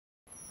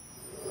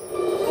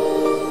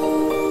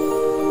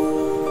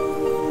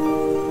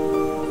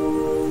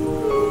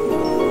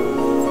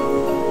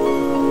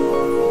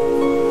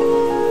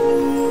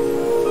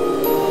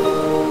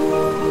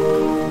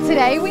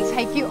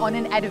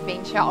on an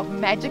adventure of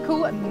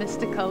magical,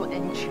 mystical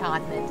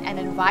enchantment and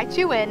invite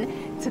you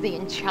in to the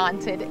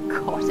Enchanted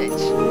Cottage.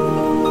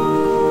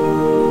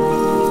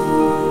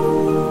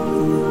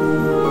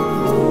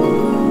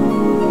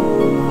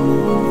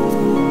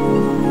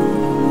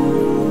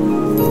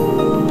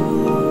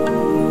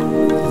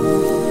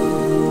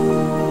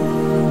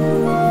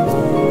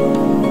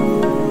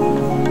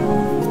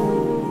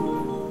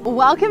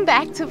 Welcome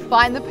back to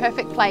Find the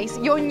Perfect Place,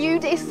 your new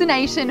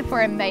destination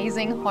for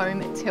amazing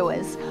home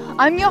tours.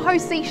 I'm your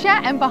host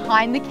Zeisha, and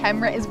behind the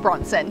camera is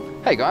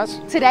Bronson. Hey guys.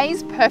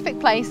 Today's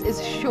perfect place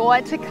is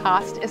sure to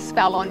cast a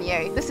spell on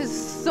you. This is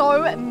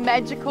so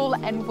magical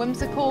and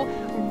whimsical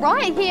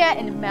right here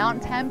in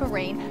Mount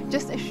Tamborine,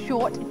 just a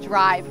short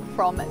drive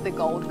from the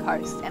Gold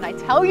Coast. And I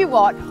tell you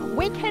what,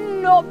 we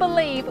cannot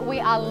believe we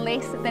are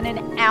less than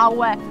an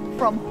hour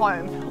from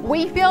home.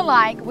 We feel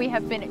like we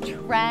have been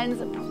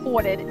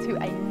transported to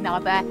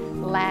another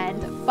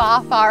land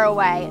far, far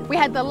away. We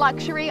had the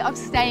luxury of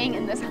staying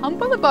in this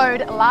humble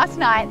abode last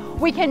night.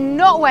 We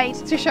cannot wait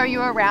to show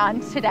you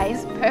around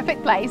today's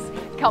perfect place.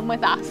 Come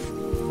with us.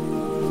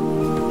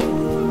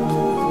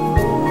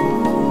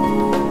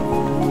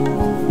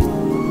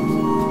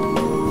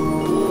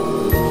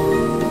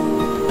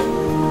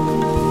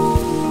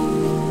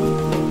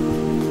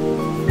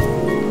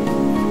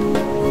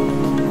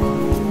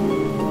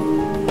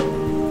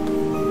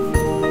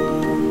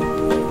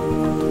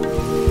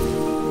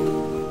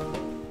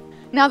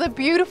 Now, the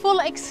beautiful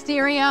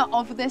exterior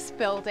of this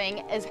building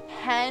is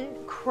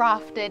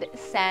handcrafted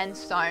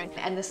sandstone,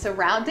 and the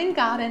surrounding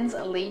gardens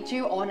lead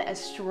you on a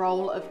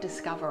stroll of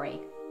discovery.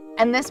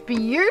 And this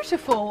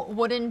beautiful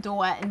wooden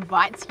door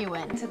invites you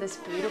into this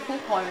beautiful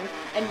home,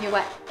 and you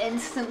are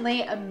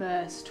instantly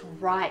immersed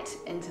right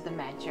into the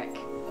magic.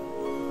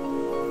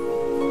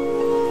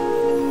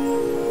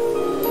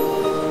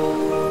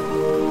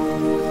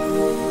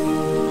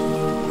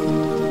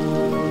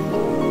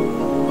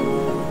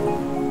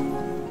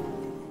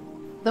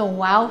 The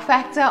wow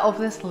factor of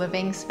this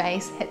living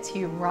space hits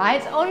you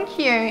right on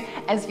cue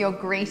as you're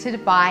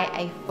greeted by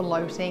a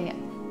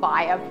floating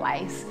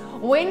fireplace.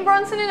 When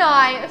Bronson and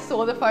I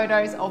saw the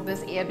photos of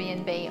this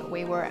Airbnb,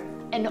 we were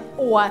in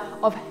awe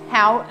of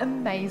how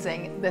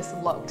amazing this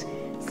looked.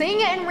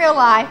 Seeing it in real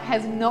life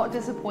has not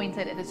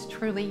disappointed. It is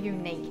truly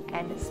unique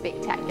and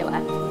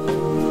spectacular.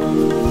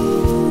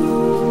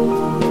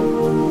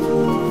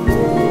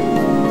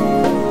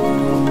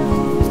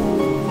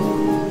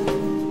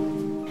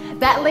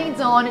 That leads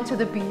on to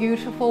the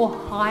beautiful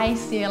high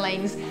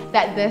ceilings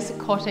that this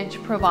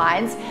cottage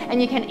provides,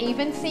 and you can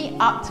even see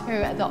up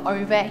to the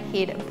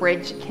overhead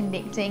bridge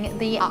connecting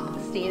the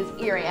upstairs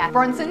area.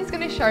 Bronson's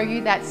going to show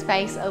you that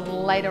space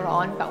later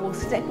on, but we'll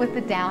stick with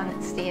the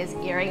downstairs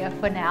area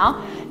for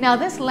now. Now,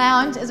 this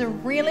lounge is a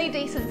really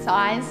decent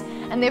size,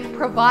 and they've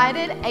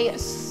provided a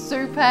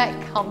super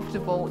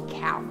comfortable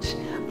couch.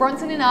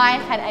 Bronson and I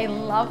had a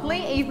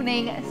lovely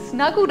evening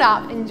snuggled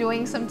up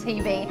enjoying some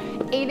TV,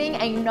 eating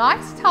a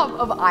nice tub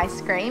of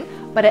ice cream,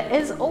 but it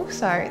is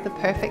also the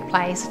perfect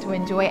place to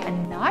enjoy a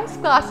nice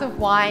glass of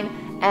wine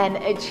and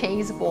a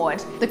cheese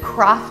board. The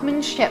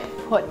craftsmanship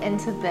put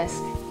into this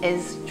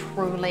is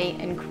truly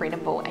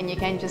incredible, and you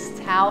can just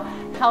tell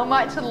how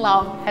much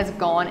love has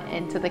gone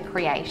into the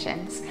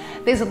creations.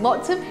 There's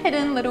lots of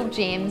hidden little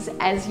gems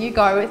as you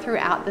go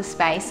throughout the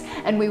space,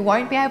 and we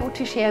won't be able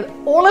to share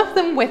all of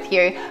them with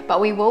you, but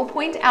we will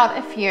point out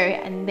a few,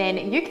 and then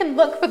you can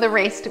look for the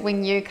rest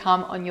when you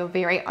come on your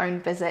very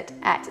own visit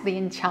at the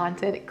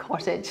Enchanted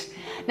Cottage.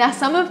 Now,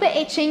 some of the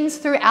etchings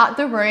throughout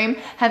the room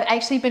have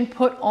actually been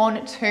put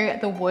onto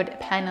the wood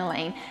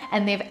paneling,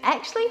 and they've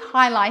actually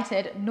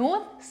highlighted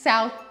north,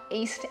 south,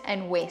 east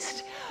and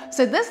west.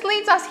 So this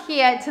leads us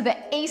here to the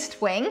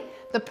east wing,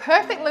 the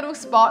perfect little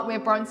spot where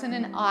Bronson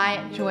and I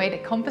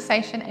enjoyed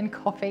conversation and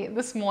coffee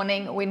this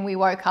morning when we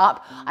woke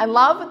up. I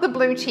love the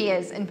blue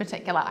chairs in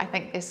particular. I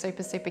think they're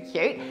super, super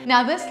cute.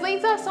 Now this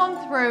leads us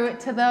on through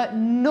to the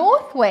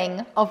north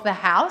wing of the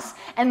house,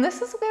 and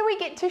this is where we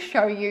get to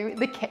show you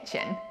the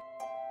kitchen.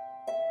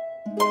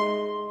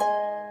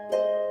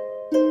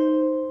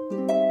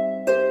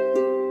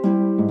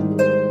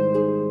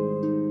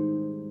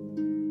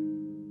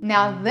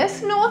 Now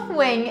this north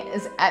wing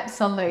is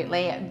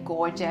absolutely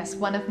gorgeous.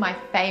 One of my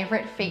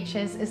favorite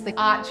features is the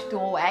arched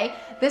doorway.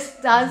 This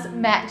does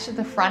match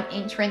the front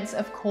entrance,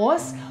 of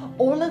course.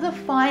 All of the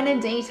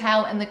finer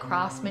detail and the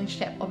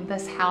craftsmanship of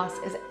this house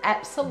is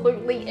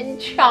absolutely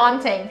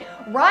enchanting.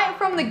 Right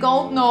from the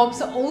gold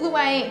knobs all the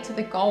way to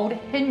the gold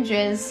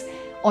hinges.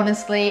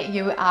 Honestly,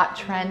 you are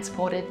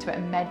transported to a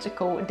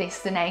magical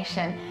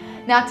destination.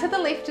 Now to the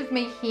left of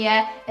me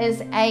here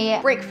is a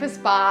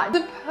breakfast bar,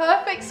 the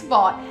perfect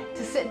spot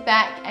to sit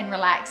back and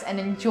relax and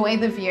enjoy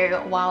the view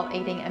while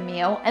eating a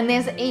meal. And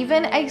there's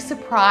even a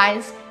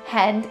surprise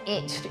hand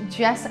etched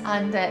just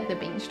under the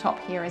bench top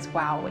here as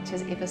well, which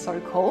is ever so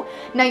cool.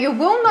 Now you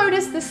will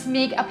notice the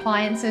Smeg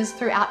appliances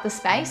throughout the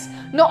space.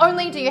 Not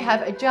only do you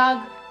have a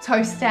jug,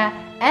 toaster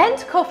and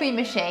coffee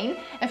machine,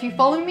 if you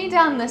follow me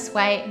down this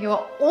way,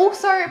 you're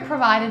also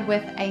provided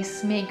with a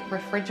Smeg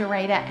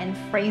refrigerator and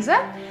freezer.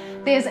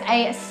 There's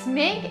a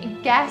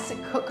snake gas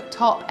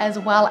cooktop as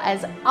well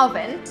as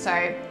oven.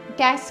 So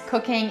gas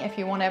cooking, if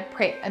you want to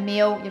prep a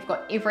meal, you've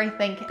got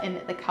everything in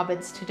the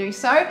cupboards to do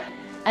so.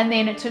 And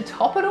then to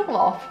top it all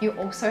off, you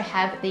also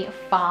have the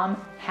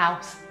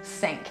farmhouse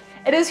sink.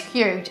 It is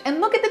huge,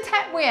 and look at the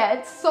tapware,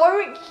 it's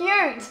so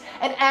cute.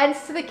 It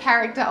adds to the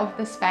character of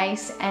the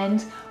space,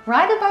 and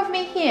right above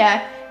me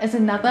here is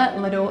another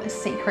little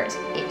secret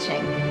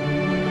etching.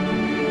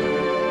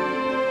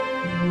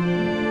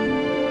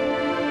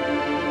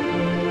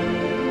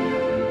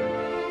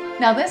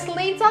 Now this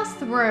leads us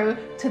through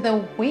to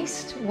the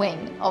west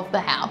wing of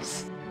the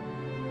house.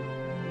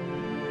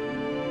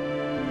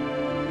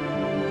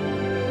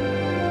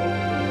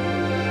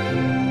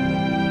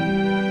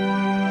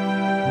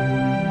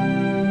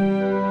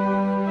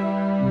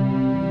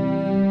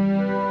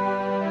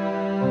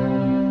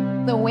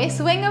 The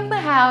west wing of the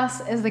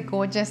house is the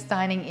gorgeous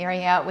dining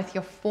area with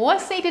your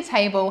 4-seater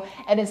table.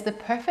 It is the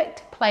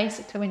perfect place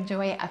to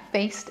enjoy a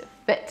feast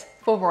fit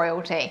for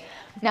royalty.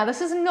 Now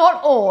this is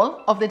not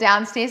all of the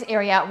downstairs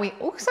area. We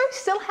also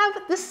still have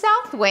the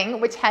south wing,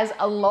 which has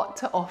a lot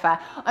to offer.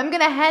 I'm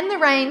gonna hand the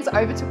reins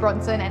over to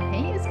Bronson and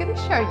he is gonna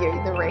show you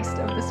the rest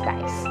of the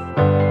space.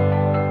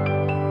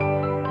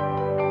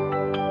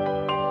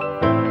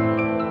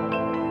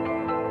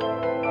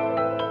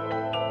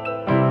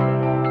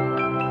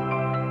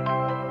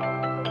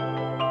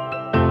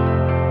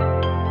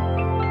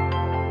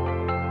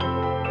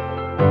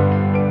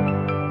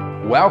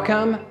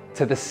 Welcome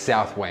to the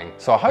south wing.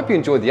 So I hope you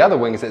enjoyed the other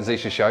wings that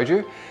Zeisha showed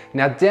you.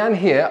 Now down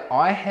here,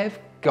 I have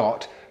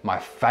got my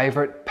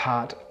favorite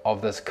part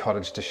of this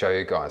cottage to show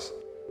you guys.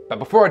 But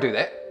before I do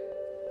that,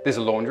 there's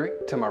a laundry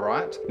to my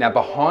right. Now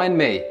behind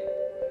me,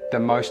 the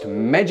most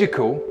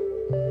magical,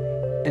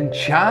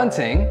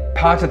 enchanting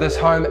part of this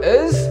home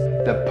is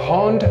the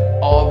Pond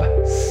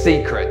of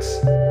Secrets.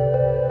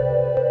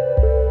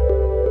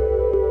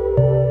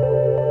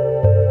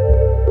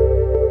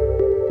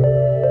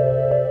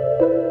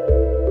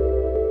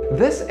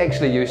 This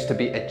actually used to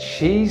be a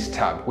cheese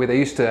tub where they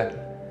used to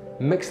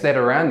mix that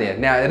around there.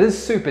 Now it is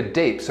super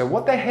deep, so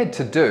what they had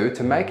to do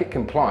to make it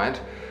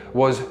compliant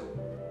was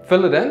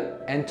fill it in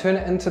and turn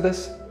it into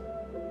this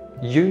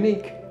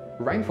unique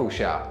rainfall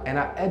shower, and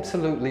I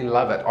absolutely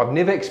love it. I've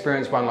never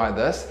experienced one like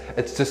this.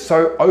 It's just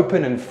so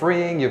open and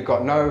freeing. You've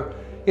got no,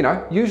 you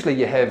know, usually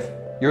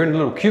you're in a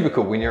little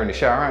cubicle when you're in the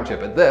shower, aren't you?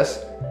 But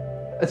this,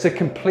 it's a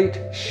complete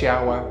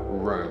shower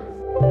room.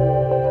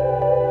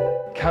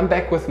 Come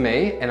back with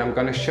me and I'm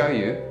going to show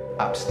you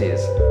upstairs.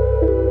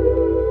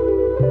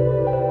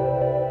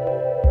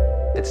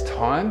 It's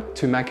time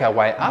to make our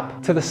way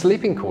up to the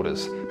sleeping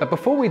quarters. But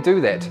before we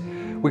do that,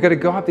 we've got to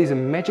go up these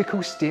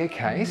magical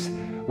staircase,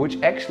 which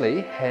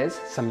actually has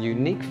some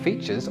unique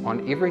features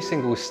on every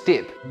single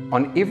step.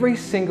 On every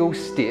single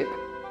step,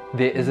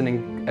 there is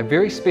a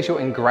very special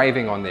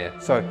engraving on there.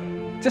 So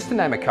just to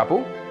name a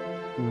couple: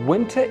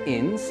 winter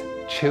ends,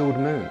 chilled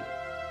moon.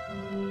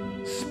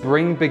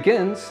 Spring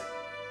begins,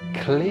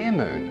 clear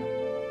moon.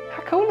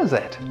 How cool is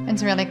that?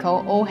 It's really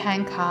cool, all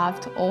hand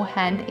carved, all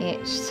hand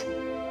etched.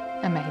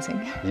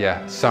 Amazing.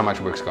 Yeah, so much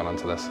work's gone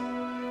into this.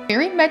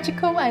 Very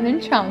magical and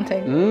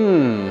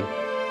enchanting.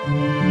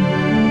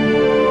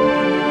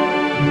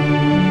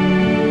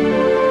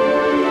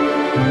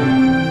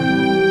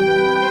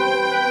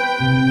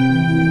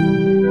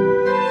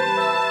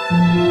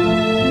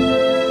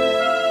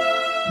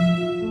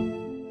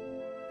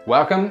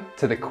 Welcome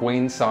to the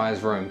queen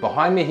size room.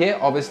 Behind me here,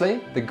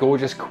 obviously, the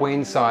gorgeous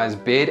queen size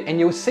bed, and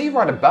you'll see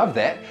right above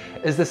that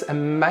is this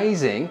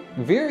amazing,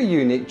 very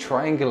unique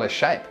triangular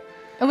shape.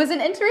 It was an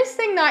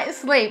interesting night's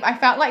sleep. I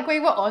felt like we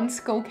were on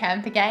school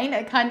camp again.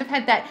 It kind of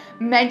had that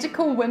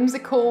magical,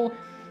 whimsical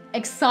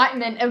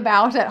excitement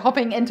about it,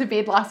 hopping into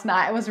bed last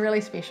night. It was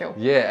really special.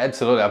 Yeah,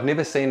 absolutely. I've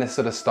never seen this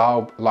sort of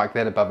style like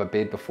that above a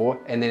bed before.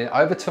 And then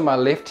over to my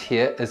left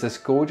here is this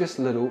gorgeous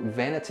little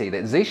vanity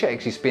that Zeisha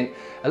actually spent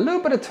a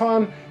little bit of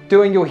time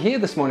doing your hair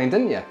this morning,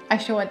 didn't you? I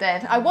sure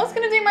did. I was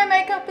going to do my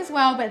makeup as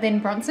well, but then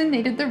Bronson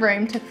needed the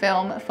room to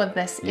film for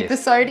this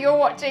episode you're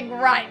watching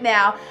right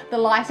now. The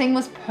lighting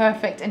was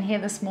perfect in here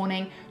this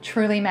morning,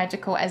 truly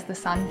magical as the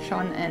sun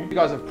shone in. You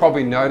guys have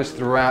probably noticed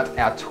throughout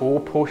our tour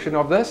portion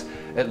of this,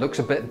 it looks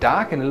a bit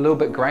dark and a little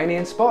bit grainy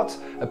in spots.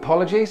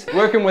 Apologies.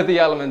 Working with the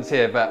elements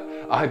here, but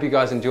I hope you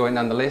guys enjoy it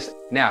nonetheless.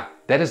 Now,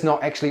 that is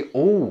not actually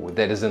all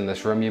that is in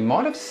this room. You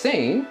might have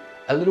seen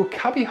a little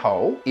cubby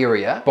hole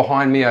area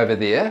behind me over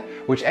there,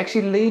 which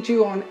actually leads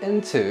you on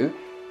into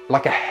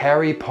like a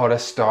Harry Potter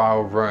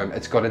style room.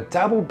 It's got a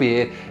double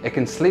bed, it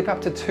can sleep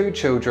up to 2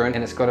 children,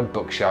 and it's got a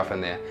bookshelf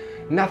in there.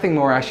 Nothing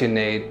more else you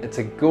need. It's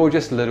a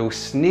gorgeous little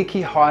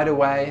sneaky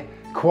hideaway,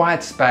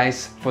 quiet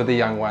space for the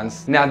young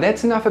ones. Now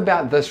that's enough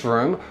about this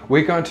room.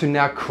 We're going to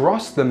now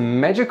cross the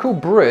magical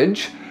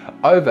bridge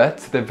over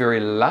to the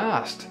very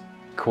last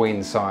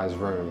queen size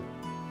room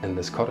in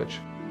this cottage.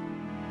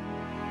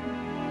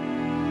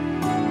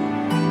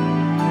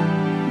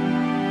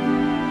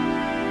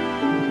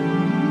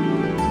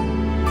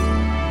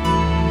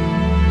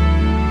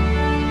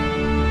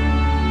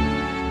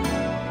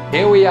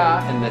 Here we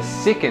are in the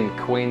second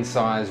queen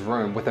size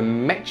room with a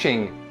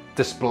matching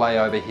display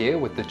over here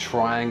with the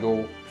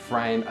triangle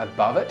frame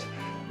above it.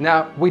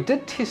 Now, we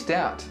did test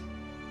out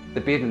the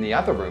bed in the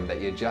other room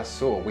that you just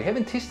saw. We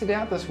haven't tested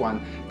out this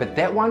one, but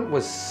that one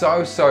was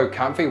so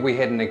comfy. We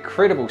had an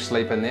incredible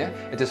sleep in there.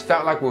 It just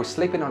felt like we were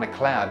sleeping on a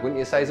cloud, wouldn't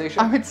you say, Zeisha?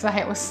 I would say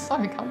it was so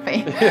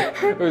comfy. Yeah,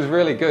 it was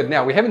really good.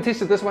 Now, we haven't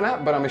tested this one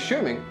out, but I'm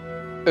assuming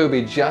it will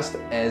be just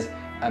as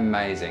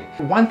amazing.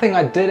 One thing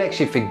I did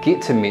actually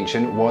forget to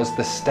mention was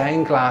the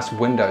stained glass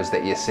windows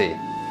that you see.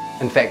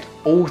 In fact,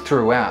 all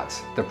throughout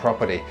the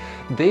property.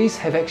 These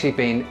have actually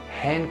been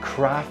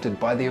handcrafted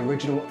by the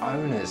original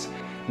owners.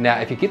 Now,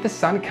 if you get the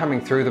sun coming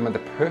through them at the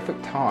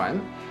perfect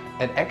time,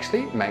 it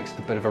actually makes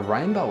a bit of a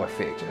rainbow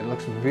effect. It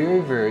looks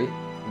very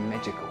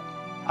magical.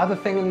 Other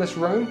thing in this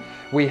room,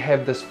 we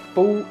have this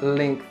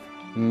full-length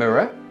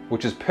mirror,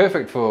 which is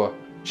perfect for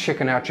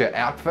checking out your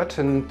outfit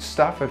and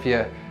stuff if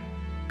you're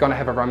gonna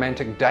have a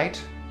romantic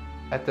date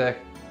at the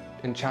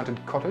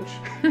Enchanted Cottage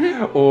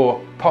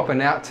or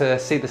popping out to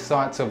see the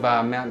sights of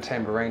Mount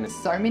Tamborine.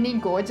 So many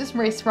gorgeous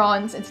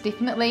restaurants. It's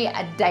definitely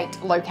a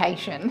date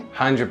location.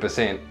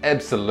 100%,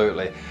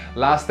 absolutely.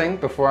 Last thing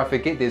before I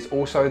forget, there's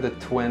also the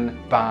twin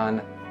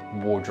barn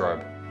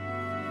wardrobe.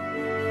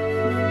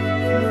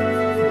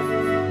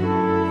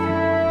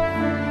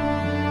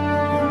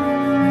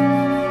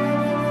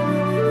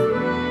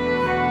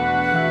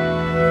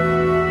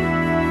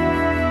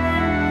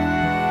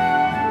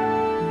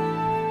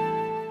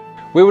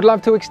 We would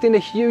love to extend a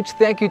huge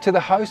thank you to the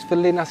host for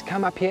letting us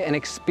come up here and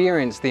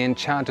experience the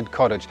Enchanted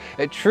Cottage.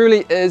 It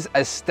truly is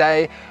a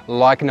stay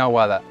like no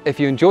other. If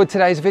you enjoyed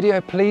today's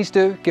video, please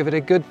do give it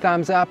a good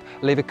thumbs up,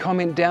 leave a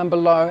comment down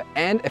below,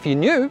 and if you're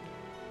new,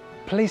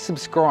 please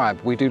subscribe.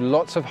 We do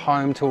lots of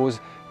home tours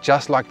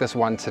just like this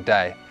one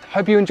today.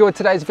 Hope you enjoyed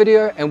today's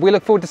video, and we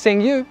look forward to seeing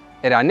you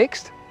at our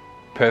next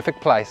perfect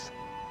place.